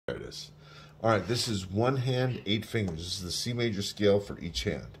this. All right, this is one hand, 8 fingers. This is the C major scale for each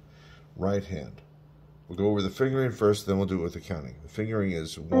hand. Right hand. We'll go over the fingering first, then we'll do it with the counting. The fingering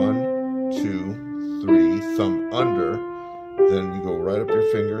is 1, 2, 3, thumb under. Then you go right up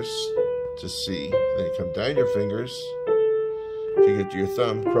your fingers to C. Then you come down your fingers. If you get to your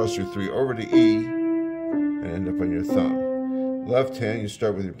thumb, cross your 3 over to E, and end up on your thumb. Left hand, you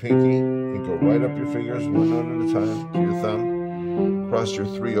start with your pinky. You go right up your fingers, one note at a time, to your thumb. Cross your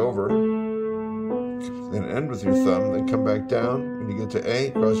 3 over. Then end with your thumb, then come back down. When you get to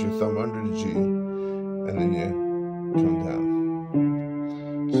A, cross your thumb under to G, and then you come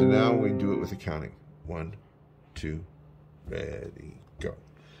down. So now we do it with the counting. 1, 2, ready, go.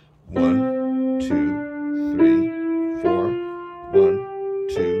 1, 2, 3, 4. 1,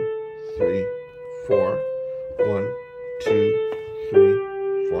 2, 3, 4. 1, 2, 3,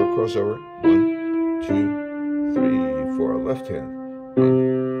 4. Crossover. 1, 2, 3, 4. Left hand.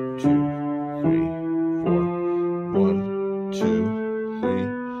 1, 2, 3, 4, 1, 2, 3,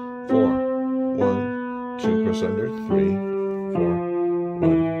 4, 1, 2, cross under, 3, 4, 1,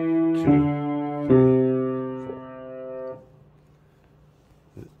 2, 3, 4.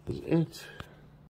 That is it.